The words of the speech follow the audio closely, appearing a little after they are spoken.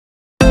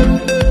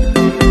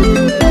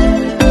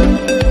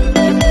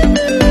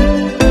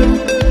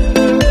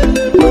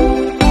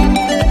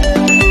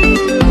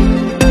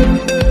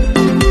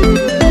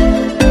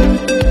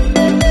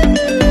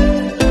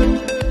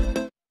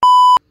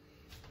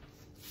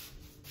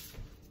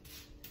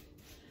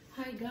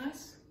Hi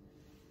guys,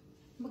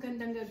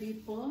 magandang gabi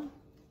po.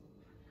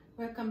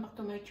 Welcome back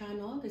to my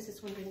channel. This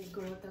is Wendy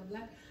Grota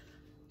Vlog.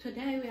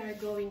 Tonight we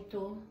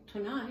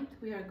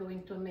are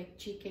going to make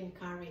chicken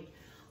curry.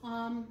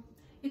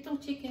 Itong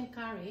chicken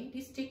curry,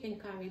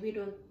 we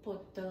don't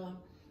put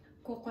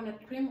coconut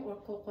cream or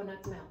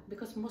coconut milk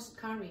because most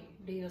curry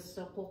they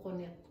use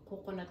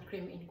coconut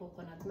cream in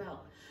coconut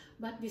milk.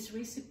 But this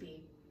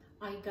recipe,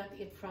 I got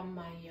it from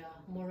my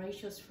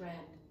Mauritius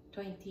friend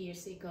 20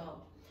 years ago.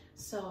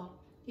 So,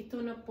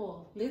 ito na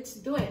po. Let's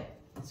do it!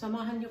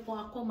 Samahan niyo po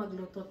ako,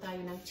 magluto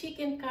tayo ng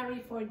chicken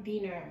curry for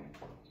dinner.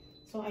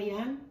 So,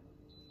 ayan.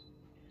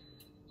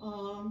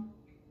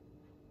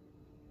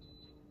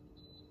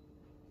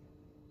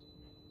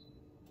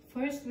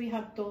 First, we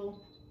have to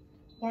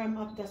warm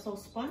up the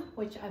saucepan,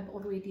 which I've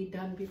already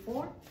done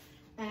before.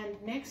 And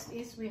next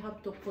is we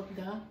have to put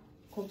the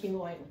cooking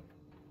oil.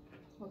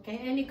 Okay,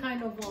 any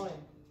kind of oil.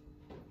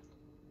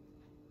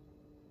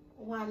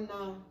 1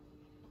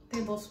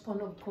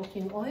 tablespoon of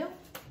cooking oil.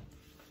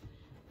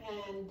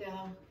 And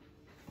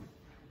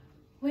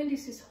when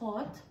this is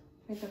hot,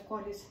 when the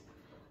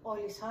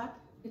oil is hot,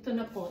 ito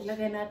na po,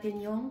 ilagay natin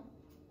yung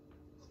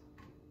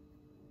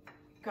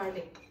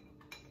garlic.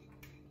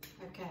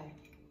 Okay.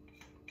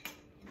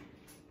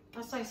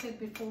 As I said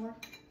before,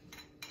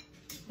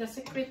 the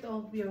secret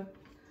of your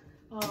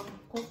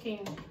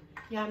cooking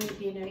yummy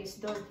dinner is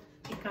don't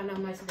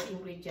economize the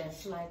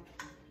ingredients. Like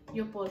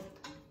you put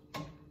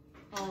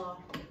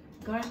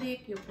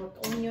garlic, you put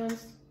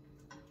onions.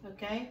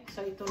 Okay?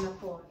 So ito na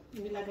po.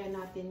 Nilagay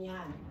natin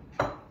yan.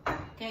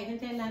 Okay,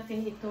 hintayin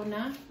natin ito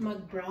na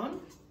mag-brown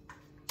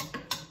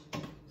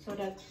so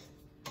that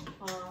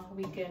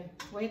we can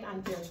wait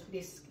until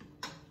this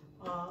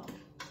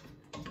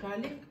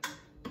garlic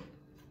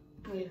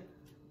will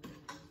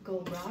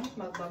go brown.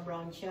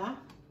 Magba-brown siya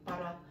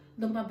para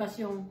lumabas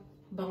yung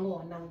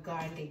bango ng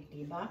garlic,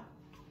 diba?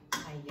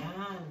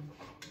 Ayan.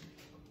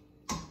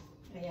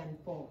 Ayan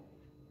po.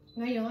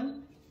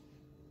 Ngayon,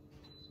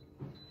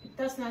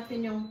 itas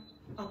natin yung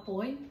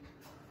apoy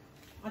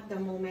at the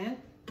moment.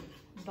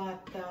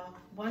 But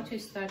once you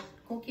start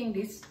cooking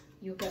this,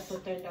 you got to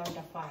turn down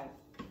the fire.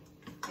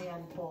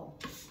 Ayan po.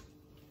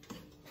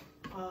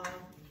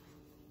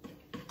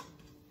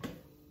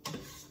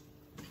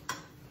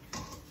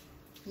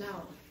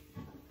 Now,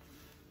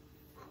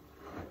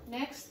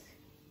 next,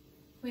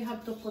 we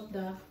have to put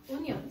the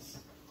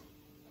onions.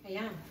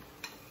 Ayan.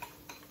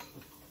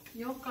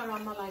 You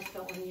caramelize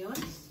the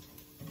onions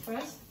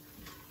first.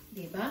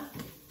 Diba?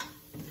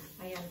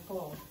 Ayan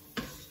po.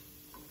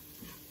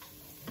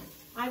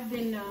 I've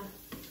been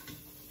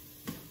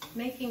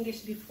making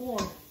this before.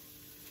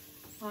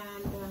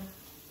 And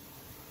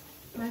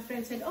my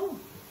friend said, oh,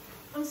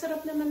 ang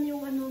sarap naman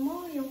yung ano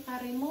mo, yung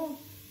curry mo.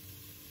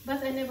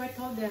 But I never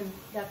told them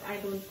that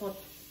I don't put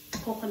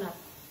coconut.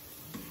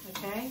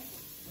 Okay?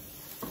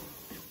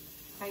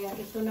 Kaya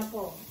ito na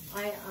po.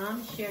 I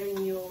am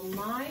sharing you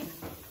my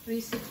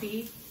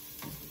recipe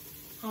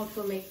how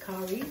to make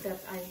curry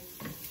that I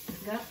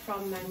got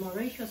from my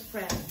Mauritius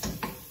friend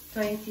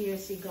 20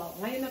 years ago.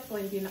 Ngayon na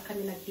po, hindi na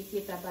kami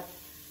nagkikita, but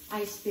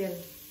I still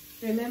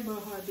remember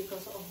her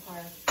because of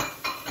her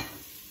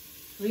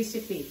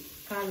recipe,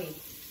 curry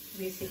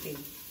recipe.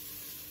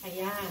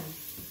 Ayan.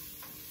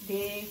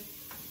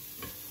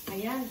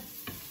 Ayan.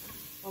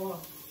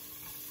 Oh,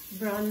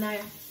 brown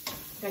na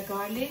the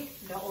garlic,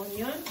 the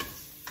onions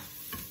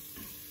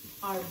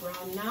are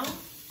brown now.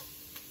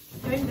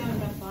 Turn down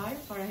the fire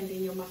para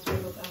hindi nyo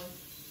masulog ang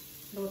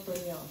luto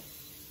nyo.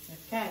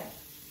 Okay.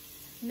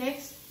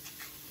 Next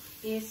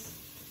is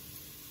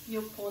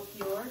you put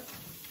your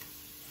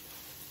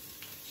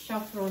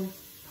saffron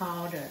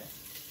powder.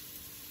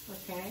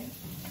 Okay.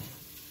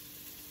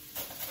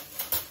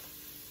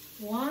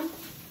 1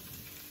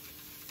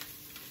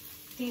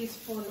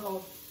 teaspoon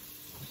of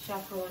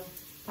saffron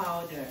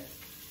powder.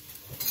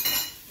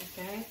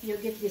 Okay. You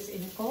get this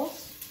in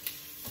Coles,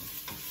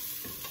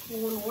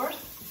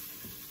 Woolworths.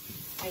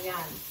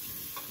 Ayan.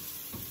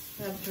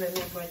 You have to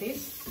remember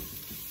this.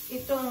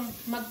 Itong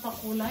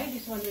magpakulay,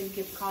 this one will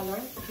give color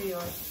to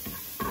your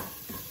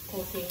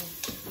cooking.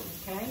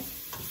 Okay?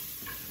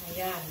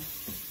 Ayan.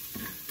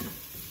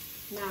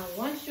 Now,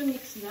 once you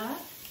mix that,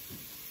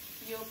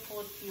 you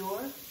put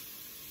your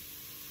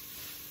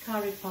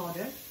curry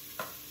powder.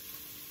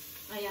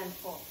 Ayan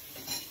po.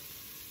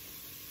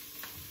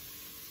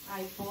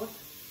 I put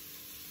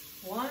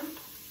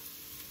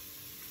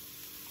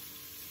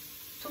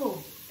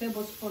 2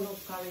 tablespoons of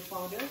curry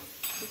powder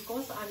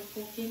because I'm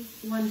cooking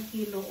 1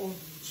 kilo of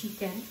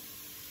chicken.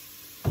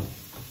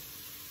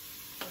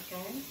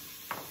 Okay?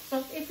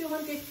 So if you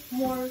want it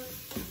more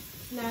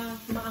na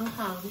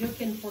maanghang, you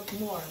can put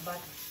more. But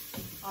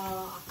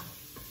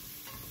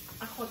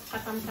ako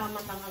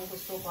katamtaman lang ang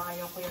gusto ko.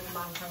 Ayaw ko yung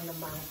maanghang na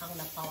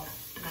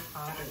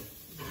curry.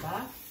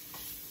 Diba?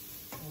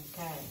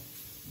 Okay.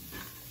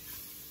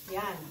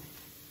 Yan.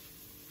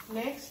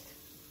 Next,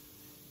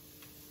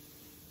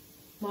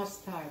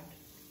 mustard.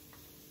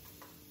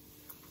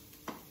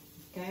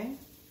 Okay?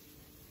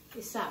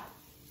 Isa.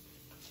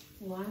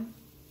 1,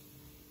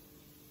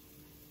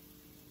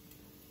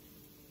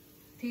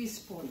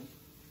 teaspoon.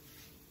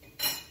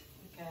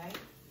 Okay,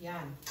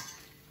 yan.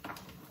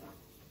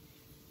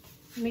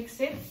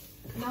 Mix it.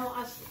 Now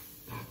as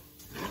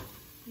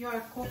you are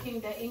cooking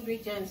the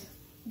ingredients,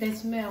 the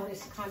smell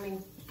is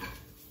coming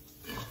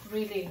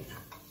really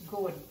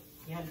good.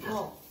 Yan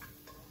po.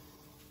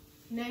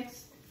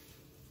 Next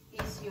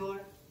is your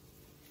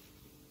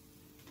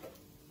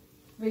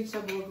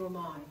vegetable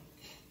romai.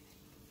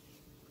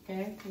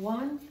 Okay,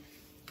 1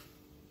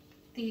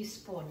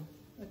 teaspoon.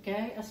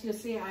 Okay, as you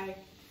see, I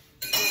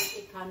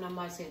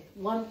economize it.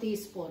 1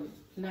 teaspoon,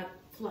 not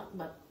flat,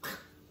 but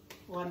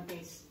 1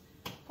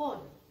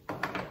 teaspoon.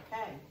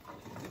 Okay.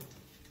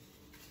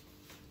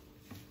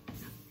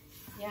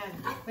 Yan.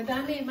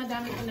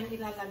 Madami ko nang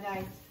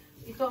ilalagay.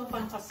 Ito ang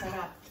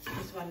pampasarap.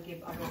 This one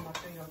give aroma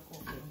to your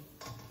cooking.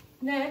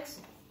 Next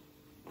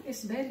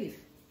is bay leaf.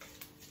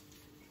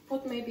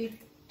 Put maybe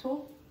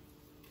 2.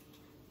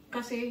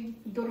 Kasi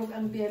durog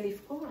ang bay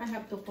leaf ko. I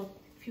have to put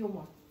few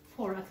more.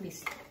 4 at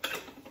least.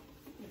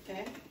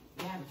 Okay?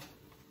 Yan.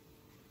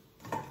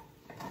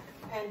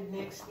 And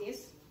next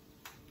is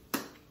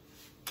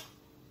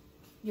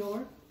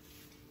your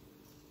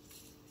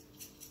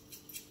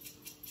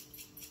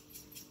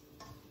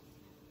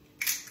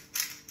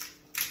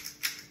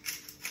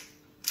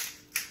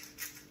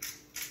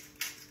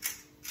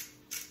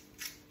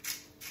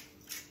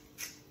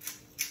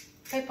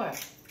pepper,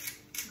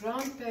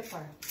 ground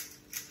pepper.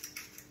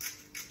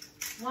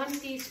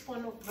 1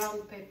 teaspoon of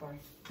ground pepper.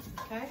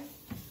 Okay?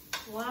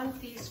 1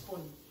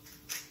 teaspoon.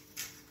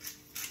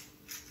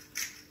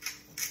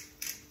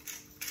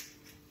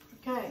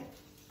 Okay.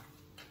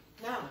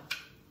 Now,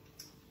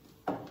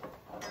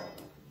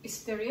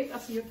 stir it.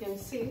 As you can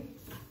see,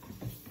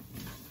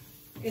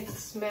 it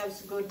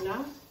smells good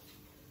now.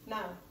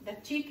 Now, the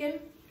chicken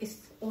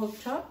is all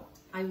chopped.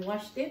 I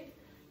washed it.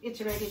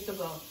 It's ready to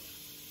go.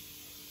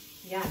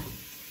 Yeah.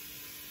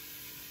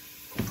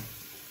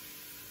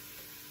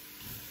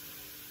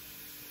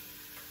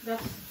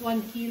 That's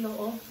 1 kilo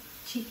of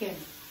chicken.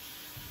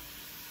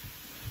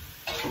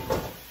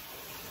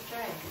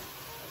 Okay.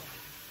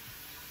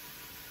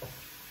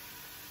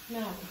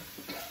 Now,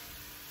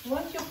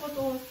 once you put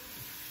all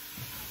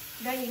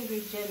the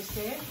ingredients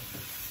there,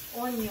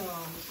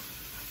 onions,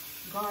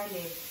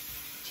 garlic,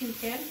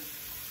 chicken,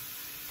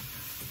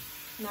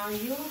 now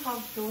you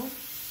have to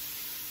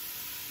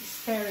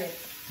stir it.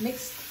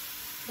 Mix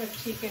the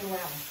chicken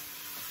well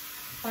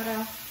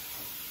para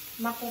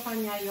makuha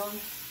niya yung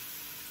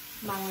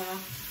mga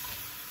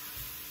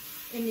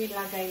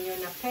inilagay nyo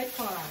na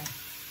pepper.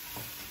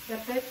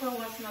 The pepper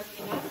was not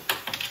enough.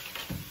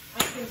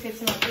 I think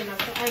it's not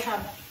enough, so I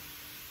have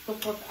to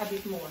put a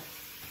bit more.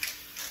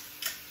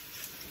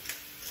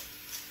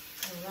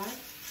 Alright.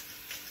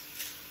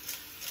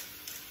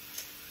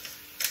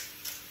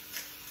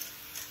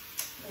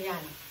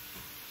 Ayan.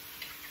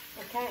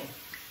 Okay.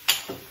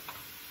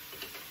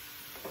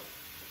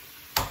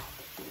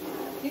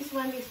 This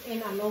one is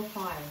in a low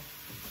fire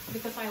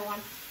because I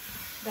want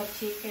the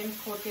chicken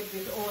coated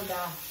with all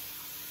the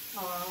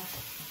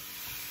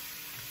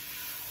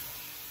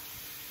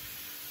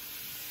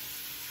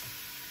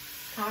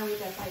curry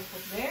that I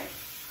put there.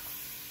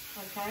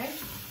 Okay.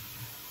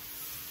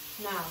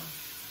 Now,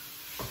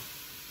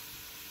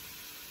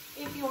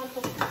 if you want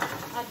to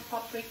add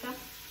paprika,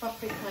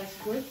 paprika is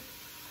good.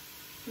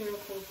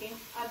 You're cooking,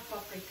 add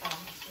paprika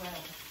as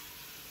well.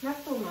 Not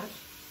too much.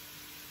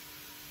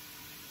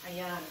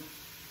 Ayan.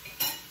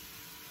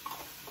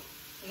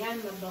 Ayan,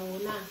 mabango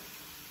na.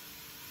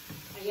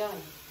 Ayan.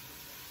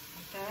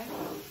 Okay.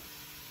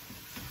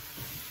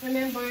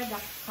 Remember, the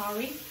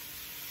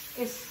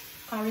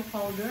curry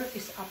powder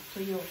is up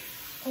to you.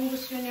 Kung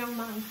gusto niyang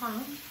maanghang,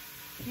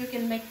 you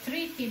can make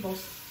 3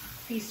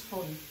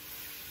 tablespoons.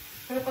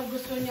 Pero pag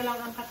gusto niyo lang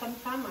ang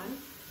katamtaman,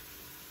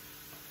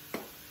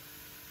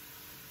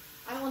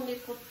 I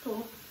only put 2,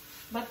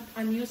 but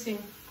I'm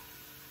using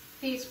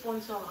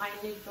teaspoon, so I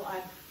need to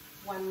add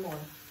 1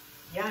 more.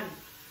 Yan.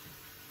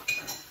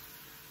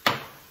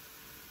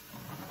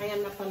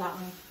 Ayan na pala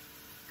ang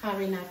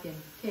curry natin.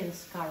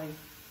 Tins curry.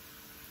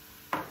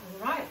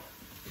 Alright.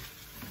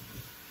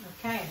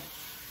 Okay.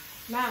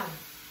 Now,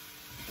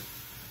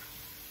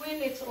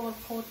 when it's all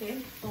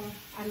coated, kung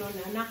ano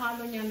na,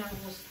 nahalo niya ng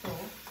gusto,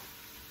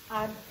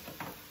 add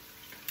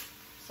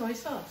soy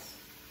sauce.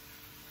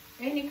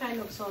 Any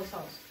kind of soy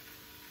sauce.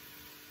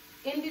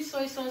 In this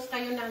soy sauce,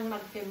 kayo na ang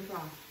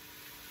magtimpla.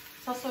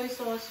 Sa soy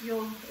sauce,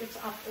 it's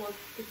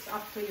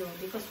up to you.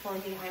 Because for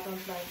me, I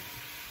don't like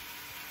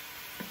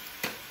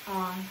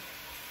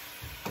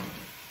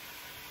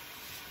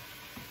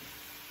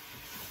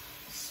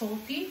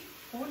salty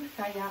food,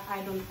 kaya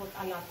I don't put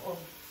a lot of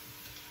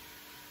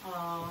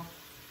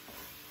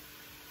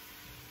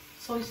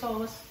soy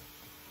sauce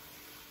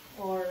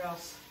or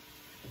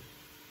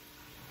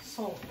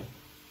salt.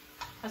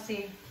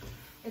 Kasi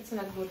it's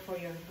not good for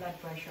your blood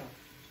pressure.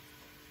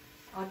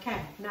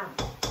 Okay, now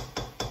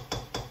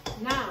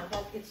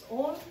that it's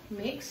all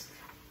mixed,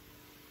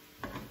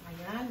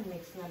 ayan,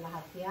 mix na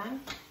lahat yan.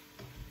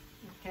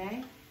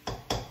 Okay.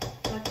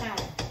 Okay.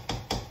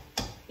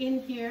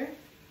 In here,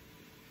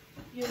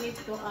 you need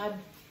to add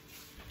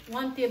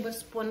 1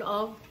 tablespoon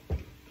of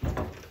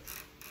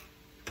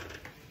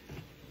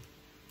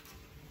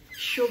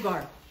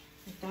sugar.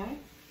 Okay,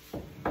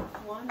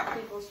 1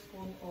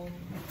 tablespoon of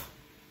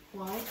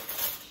white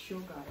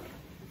sugar.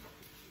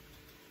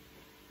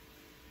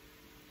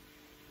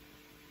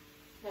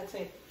 That's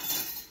it.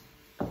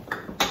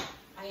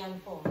 Ayan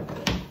po.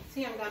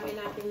 See, ang dami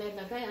natin na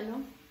ilagay,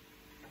 ano?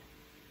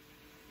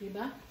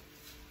 Diba?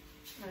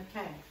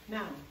 Okay,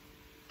 now,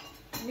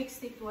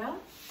 mix it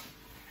well.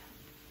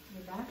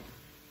 Diba?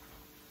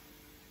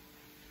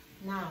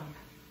 Now,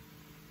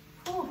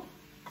 oh,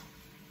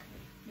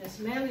 the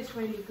smell is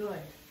really good.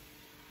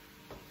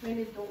 We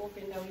need to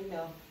open the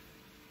window.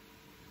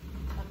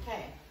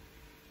 Okay.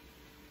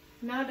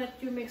 Now that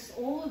you mix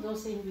all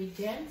those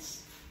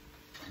ingredients,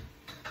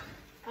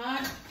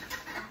 add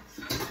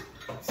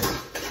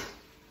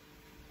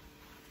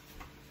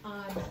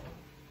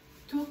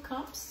 2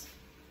 cups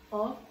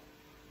of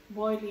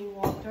boiling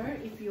water.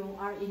 If you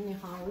are in a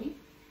hurry,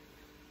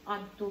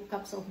 add 2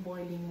 cups of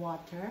boiling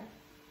water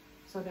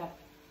so that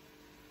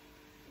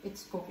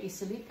it's cooked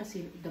easily because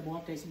the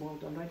water is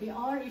boiled already.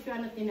 Or if you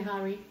are not in a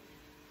hurry,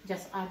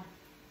 just add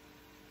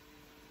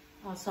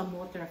some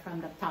water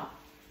from the top.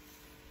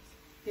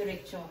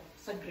 Diretso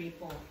sa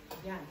gripo.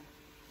 Yan.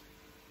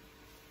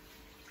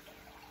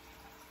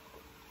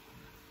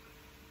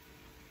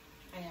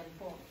 Ayan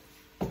po.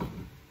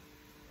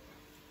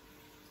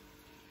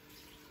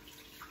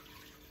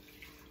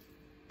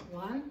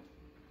 One.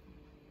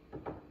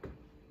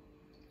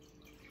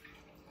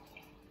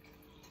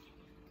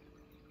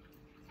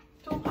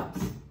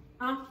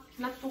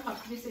 Not 2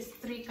 cups. This is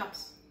 3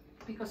 cups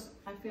because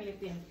I fill it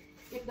in.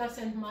 It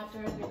doesn't matter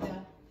with the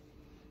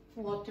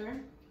water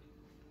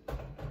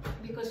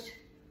because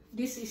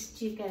this is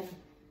chicken.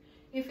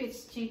 If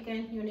it's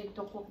chicken, you need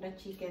to cook the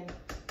chicken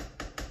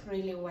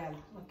really well,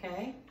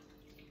 okay?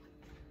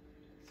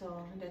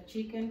 So the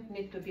chicken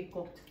need to be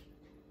cooked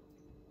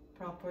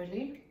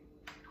properly.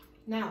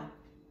 Now,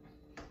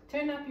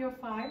 turn up your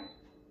fire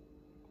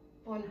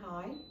on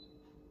high.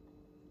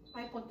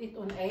 I put it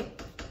on 8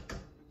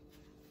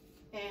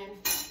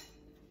 and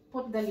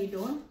put the lid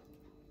on.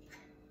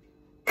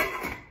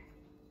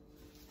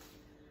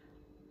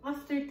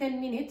 After 10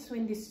 minutes,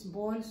 when this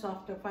boils, so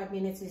after 5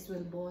 minutes this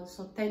will boil,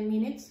 so 10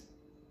 minutes,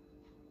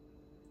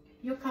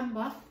 you come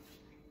back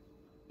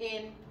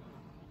and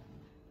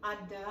add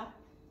the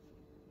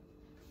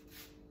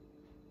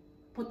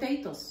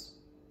potatoes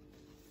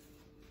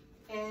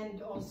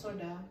and also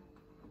the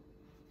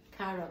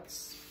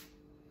carrots.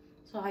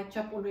 So I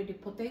chop already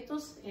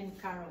potatoes and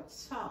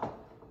carrots. So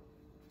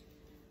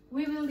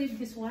we will leave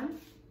this one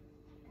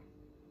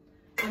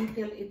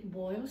until it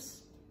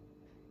boils.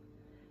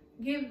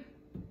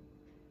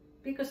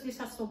 Because this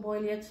has to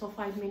boil yet, so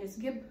 5 minutes,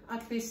 give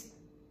at least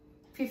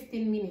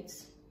 15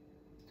 minutes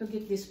to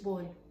get this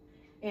boil.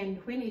 And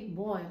when it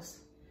boils,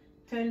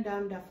 turn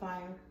down the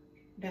fire,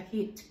 the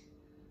heat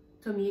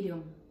to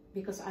medium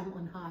because I'm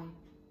on high.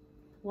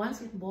 Once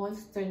it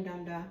boils, turn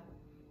down the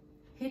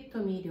heat to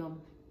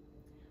medium.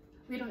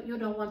 You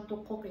don't want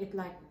to cook it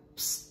like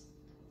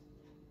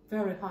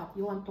very hot.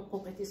 You want to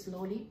cook it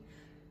slowly.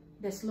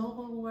 The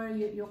slower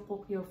you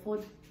cook your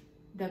food,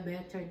 the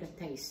better the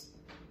taste.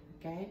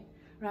 Okay?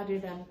 Rather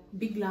than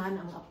biglaan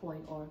ang apoy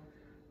or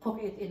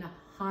cook it in a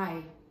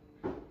high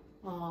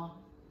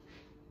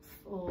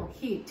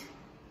heat.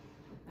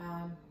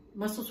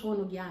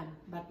 Masusunog yan.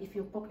 But if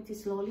you cook it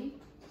slowly,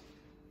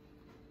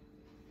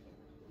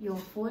 your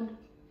food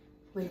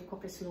will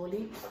cook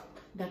slowly.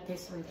 The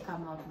taste will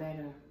come out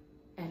better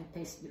and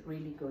taste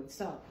really good.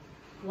 So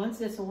once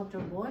this water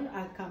boil,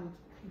 I'll come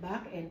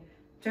back and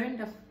turn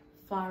the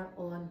fire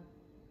on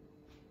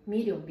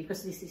medium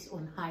because this is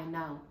on high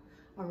now.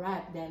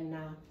 Alright, then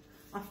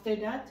after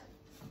that,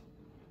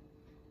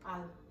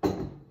 I'll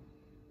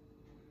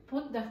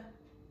put the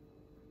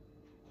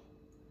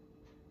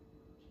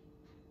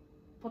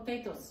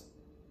potatoes,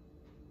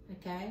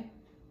 okay,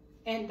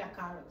 and the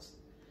carrots.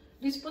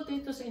 These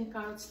potatoes and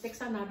carrots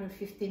takes another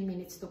 15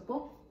 minutes to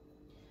cook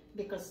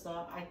because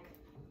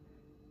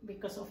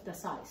of the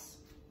size.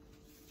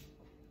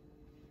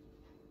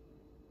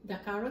 The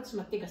carrots,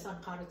 matigas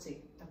ang carrots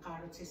eh. The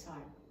carrots is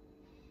hard.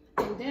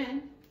 And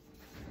then,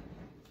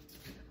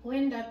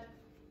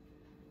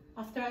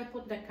 after I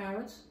put the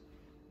carrots,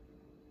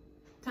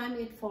 time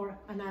it for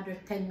another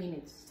 10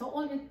 minutes. So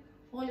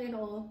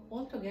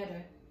all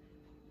together,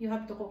 you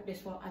have to cook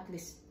this for at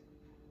least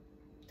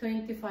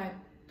 25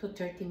 to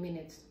 30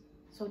 minutes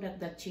so that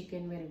the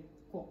chicken will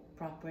cook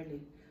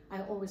properly.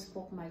 I always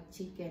cook my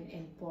chicken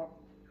and pork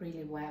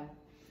really well.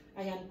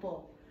 Ayan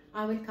po.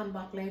 I will come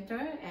back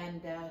later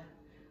and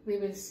we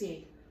will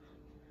see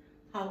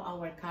how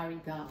our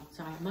curry goes.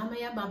 So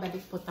mamaya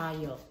babalik po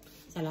tayo.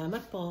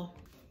 Salamat po.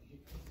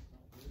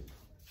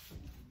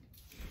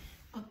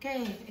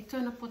 Okay, ito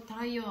na po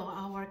tayo.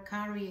 Our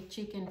curry,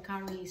 chicken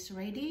curry is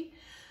ready.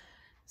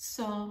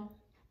 So,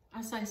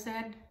 as I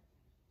said,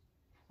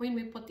 when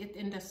we put it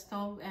in the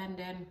stove and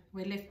then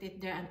we left it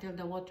there until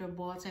the water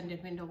boils, and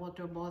then when the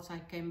water boils,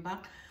 I came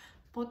back,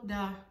 put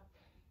the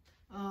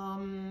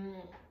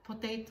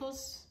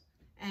potatoes,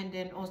 and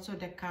then also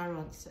the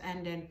carrots,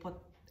 and then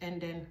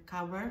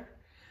cover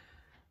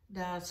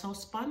the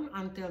saucepan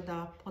until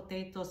the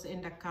potatoes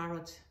and the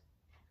carrots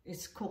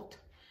is cooked.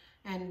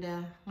 And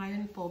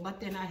ngayon po, but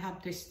then I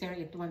have to stir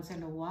it once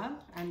in a while,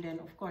 and then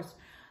of course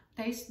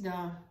taste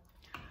the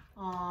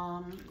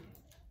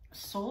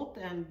salt.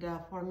 And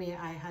for me,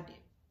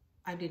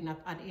 I did not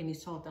add any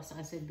salt. As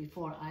I said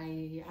before,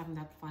 I am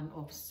not fan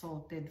of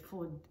salted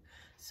food.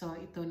 So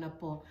ito na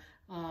po,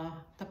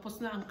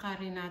 tapos na ang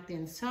curry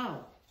natin.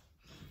 So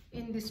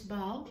in this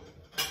bowl,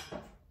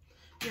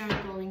 we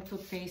are going to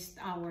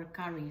taste our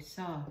curry.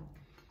 So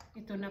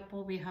ito na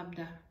po, we have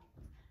the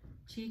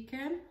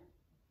chicken,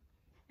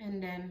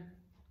 and then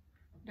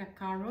the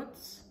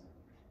carrots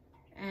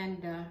and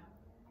the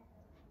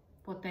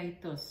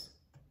potatoes.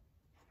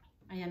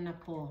 Ayan na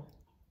po.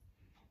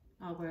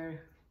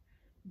 Our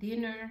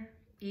dinner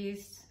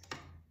is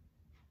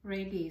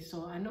ready.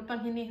 So ano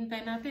pang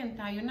hinihintay natin?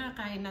 Tayo na,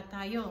 kain na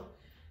tayo.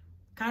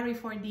 Curry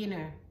for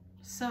dinner.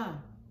 So,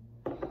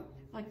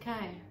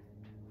 okay.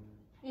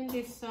 In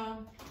this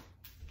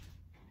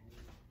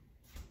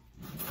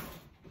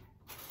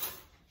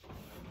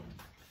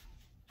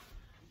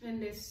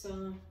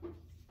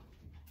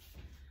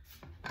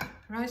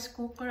rice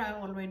cooker, I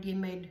already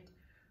made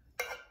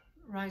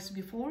rice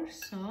before.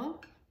 So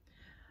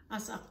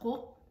as a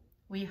cook,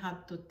 we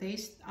have to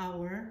taste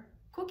our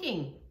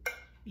cooking,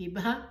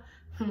 diba?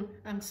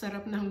 Ang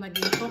sarap ng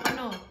maging cook,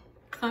 ano?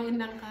 Kain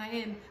ng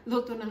kain,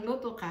 luto ng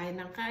luto, kain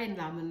ng kain,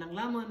 laman ng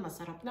laman,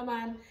 masarap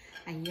naman.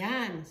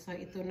 Ayan, so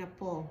ito na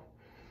po.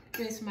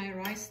 Here's my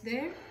rice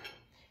there,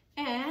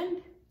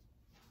 and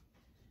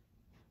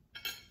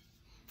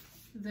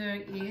there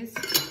is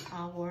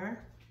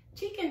our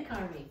chicken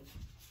curry.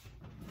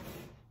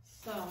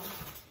 So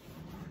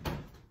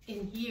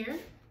in here,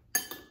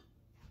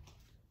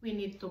 we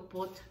need to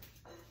put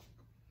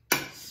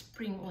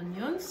spring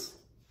onions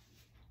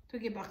to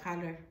give a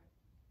color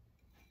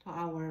to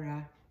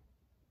our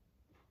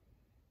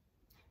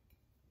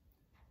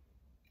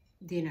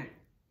dinner.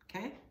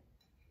 Okay?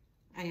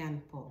 Ayan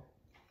po.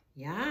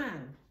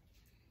 Yan.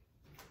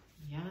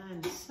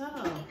 Yan. So,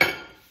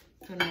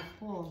 ito na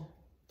po.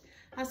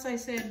 As I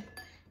said,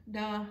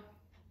 the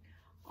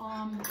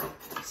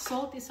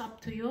salt is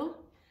up to you.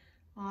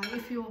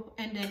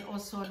 And then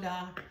also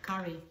the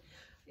curry.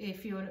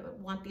 If you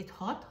want it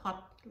hot,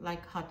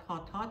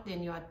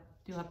 then you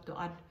have to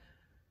add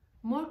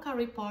more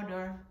curry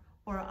powder,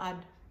 or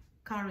add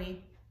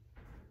curry,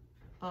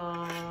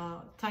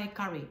 Thai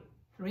curry,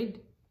 red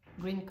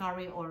green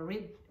curry, or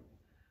red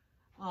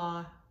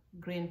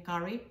green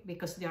curry,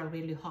 because they are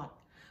really hot.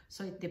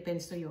 So it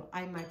depends to you.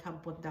 I might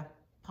have put the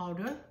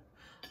powder,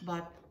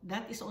 but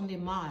that is only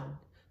mild.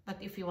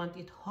 But if you want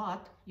it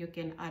hot, you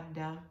can add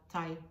the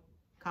Thai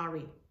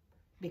curry,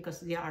 because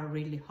they are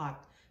really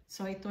hot.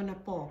 So ito na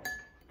po.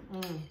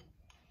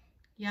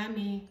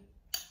 Yummy.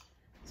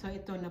 So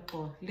ito na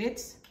po.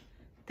 Let's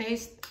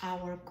taste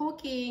our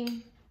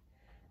cooking.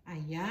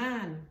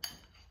 Ayan.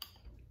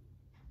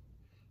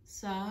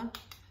 So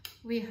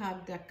we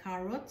have the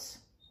carrots,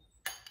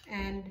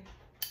 and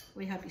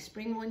we have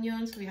spring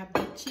onions, we have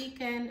the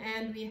chicken,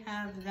 and we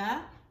have the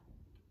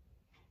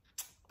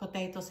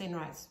potatoes and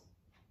rice.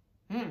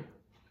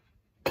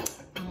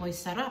 Amoy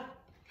sarap.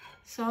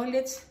 So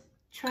let's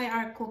try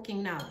our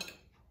cooking now.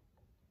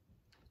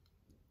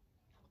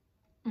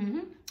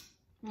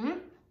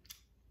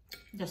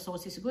 The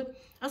sauce is good.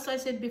 As I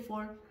said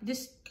before,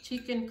 this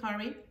chicken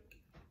curry,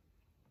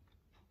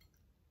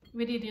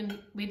 we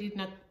did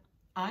not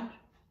add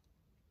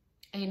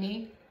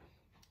any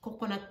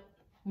coconut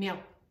milk,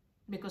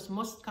 because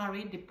most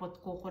curry they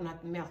put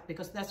coconut milk,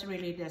 because that's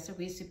really the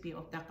recipe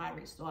of the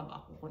curries, to have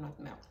a coconut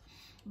milk.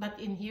 But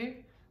in here,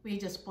 we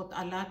just put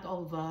a lot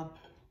of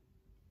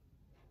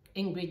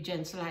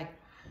ingredients like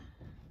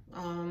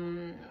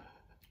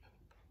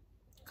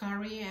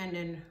curry, and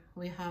then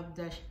we have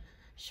the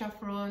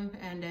saffron,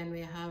 and then we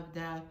have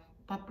the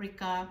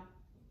paprika.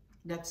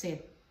 That's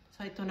it.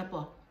 So ito na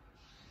po.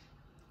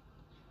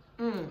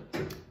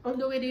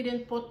 Although we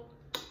didn't put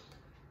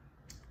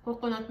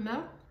coconut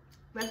milk,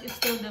 but it's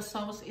still, the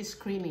sauce is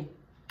creamy.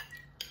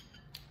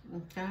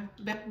 Okay,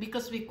 but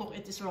because we cook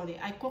it slowly,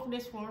 I cook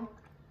this for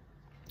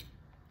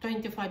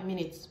 25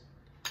 minutes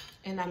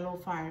in a low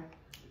fire.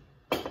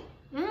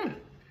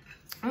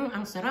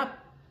 Ang sarap.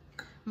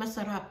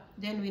 Masarap.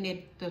 Then we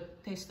need to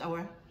taste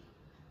our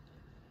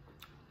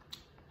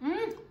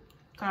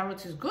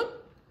carrots is good.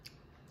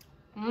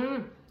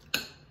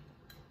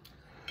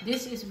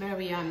 This is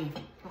very yummy.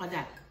 Look at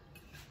that.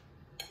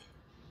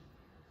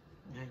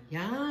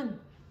 Ayan.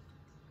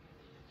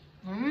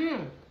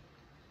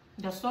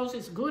 The sauce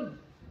is good.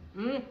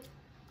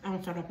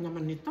 Ang sarap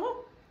naman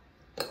nito.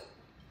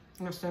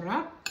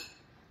 Masarap.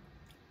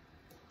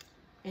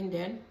 And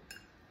then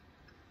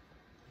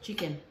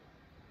chicken.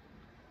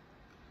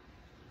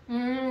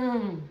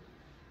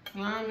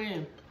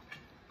 Yummy.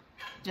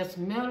 The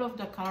smell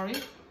of the curry,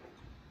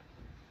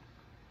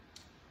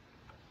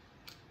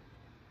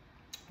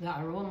 the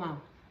aroma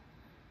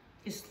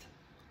is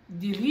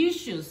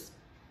delicious.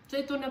 So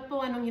ito na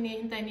po, anong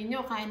hinihintay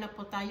ninyo? Kain na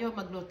po tayo,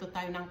 magluto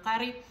tayo ng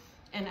curry.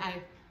 And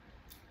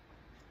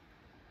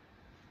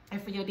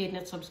if you did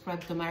not subscribe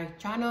to my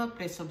channel,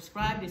 please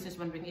subscribe. This is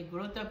Wandering Egg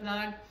Rota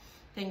Vlog.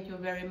 Thank you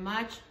very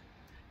much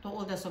to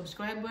all the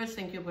subscribers.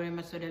 Thank you very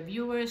much to the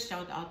viewers.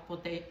 Shout out po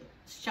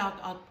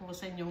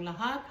sa inyong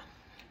lahat.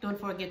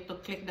 Don't forget to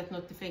click that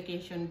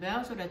notification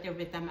bell so that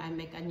every time I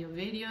make a new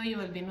video,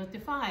 you will be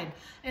notified.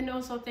 And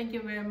also, thank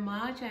you very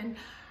much. And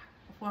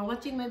for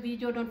watching my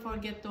video, don't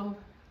forget to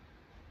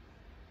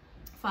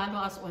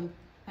follow us on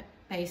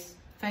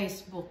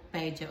Facebook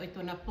page.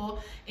 Ito na po.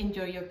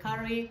 Enjoy your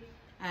curry.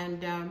 And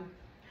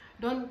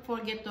don't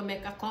forget to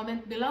make a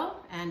comment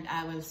below. And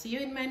I will see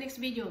you in my next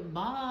video.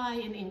 Bye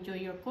and enjoy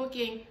your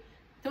cooking.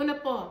 Ito na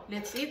po.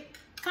 Let's eat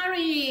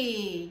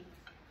curry!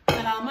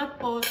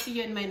 Salamat po. See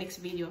you in my next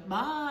video.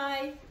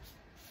 Bye!